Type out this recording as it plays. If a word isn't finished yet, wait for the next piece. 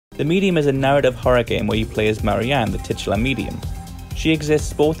The Medium is a narrative horror game where you play as Marianne, the titular medium. She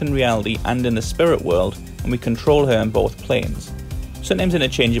exists both in reality and in the spirit world, and we control her in both planes, sometimes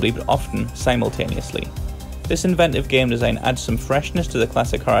interchangeably but often simultaneously. This inventive game design adds some freshness to the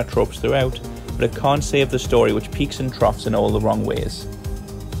classic horror tropes throughout, but it can't save the story, which peaks and troughs in all the wrong ways.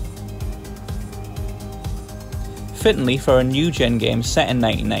 Fittingly for a new gen game set in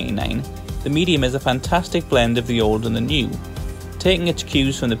 1999, The Medium is a fantastic blend of the old and the new. Taking its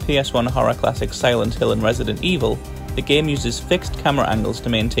cues from the PS1 horror classics Silent Hill and Resident Evil, the game uses fixed camera angles to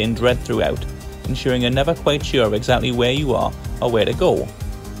maintain dread throughout, ensuring you're never quite sure of exactly where you are or where to go.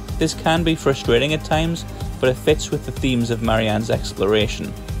 This can be frustrating at times, but it fits with the themes of Marianne's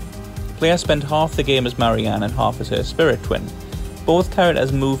exploration. Players spend half the game as Marianne and half as her spirit twin. Both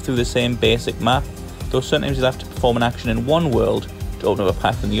characters move through the same basic map, though sometimes you'll have to perform an action in one world to open up a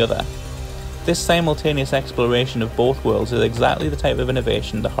path in the other. This simultaneous exploration of both worlds is exactly the type of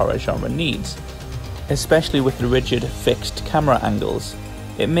innovation the horror genre needs, especially with the rigid, fixed camera angles.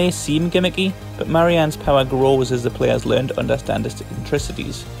 It may seem gimmicky, but Marianne's power grows as the players learn to understand its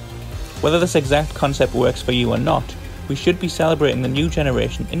eccentricities. Whether this exact concept works for you or not, we should be celebrating the new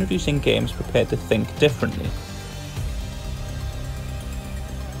generation introducing games prepared to think differently.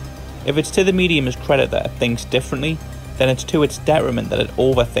 If it's to the Medium's credit that it thinks differently, then it's to its detriment that it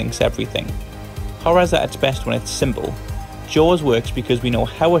overthinks everything. Horror's at its best when it's simple. Jaws works because we know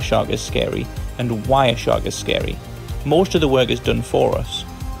how a shark is scary and why a shark is scary. Most of the work is done for us.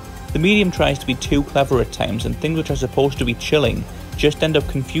 The Medium tries to be too clever at times, and things which are supposed to be chilling just end up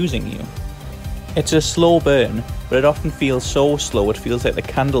confusing you. It's a slow burn, but it often feels so slow it feels like the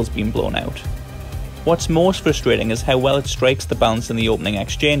candle's been blown out. What's most frustrating is how well it strikes the balance in the opening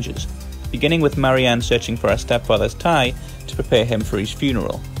exchanges, beginning with Marianne searching for her stepfather's tie to prepare him for his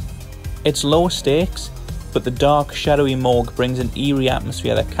funeral. It's low stakes, but the dark, shadowy morgue brings an eerie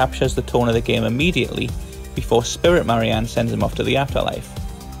atmosphere that captures the tone of the game immediately, before Spirit Marianne sends him off to the afterlife.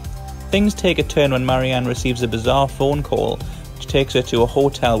 Things take a turn when Marianne receives a bizarre phone call which takes her to a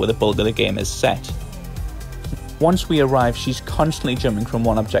hotel where the bulk of the game is set. Once we arrive, she's constantly jumping from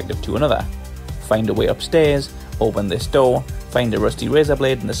one objective to another. Find a way upstairs, open this door, find a rusty razor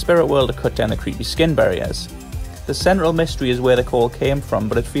blade in the spirit world to cut down the creepy skin barriers. The central mystery is where the call came from,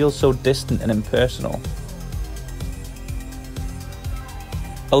 but it feels so distant and impersonal.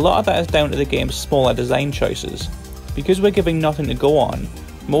 A lot of that is down to the game's smaller design choices. Because we're giving nothing to go on,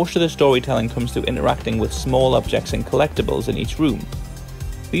 most of the storytelling comes through interacting with small objects and collectibles in each room.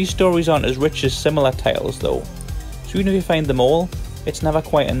 These stories aren't as rich as similar titles though, so even if you find them all, it's never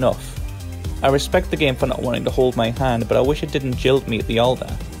quite enough. I respect the game for not wanting to hold my hand, but I wish it didn't jilt me at the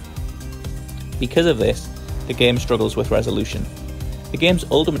altar. Because of this, the game struggles with resolution. The game's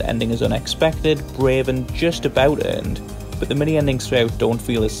ultimate ending is unexpected, brave and just about earned, but the mini-endings throughout don't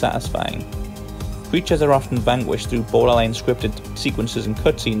feel as satisfying. Creatures are often vanquished through borderline scripted sequences and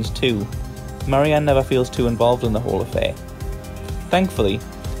cutscenes too. Marianne never feels too involved in the whole affair. Thankfully,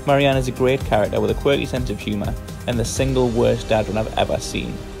 Marianne is a great character with a quirky sense of humour and the single worst dad one I've ever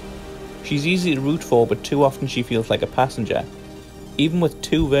seen. She's easy to root for, but too often she feels like a passenger. Even with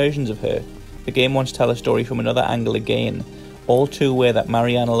two versions of her, the game wants to tell a story from another angle again, all too aware that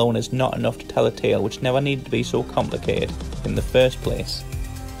Marianne alone is not enough to tell a tale which never needed to be so complicated in the first place.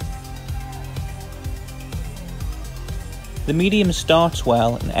 The Medium starts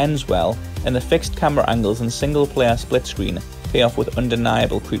well and ends well, and the fixed camera angles and single player split screen pay off with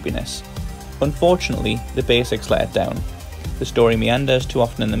undeniable creepiness. Unfortunately, the basics let it down. The story meanders too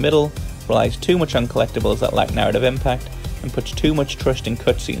often in the middle, relies too much on collectibles that lack narrative impact, and puts too much trust in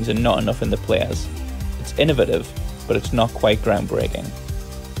cutscenes and not enough in the players. It's innovative, but it's not quite groundbreaking.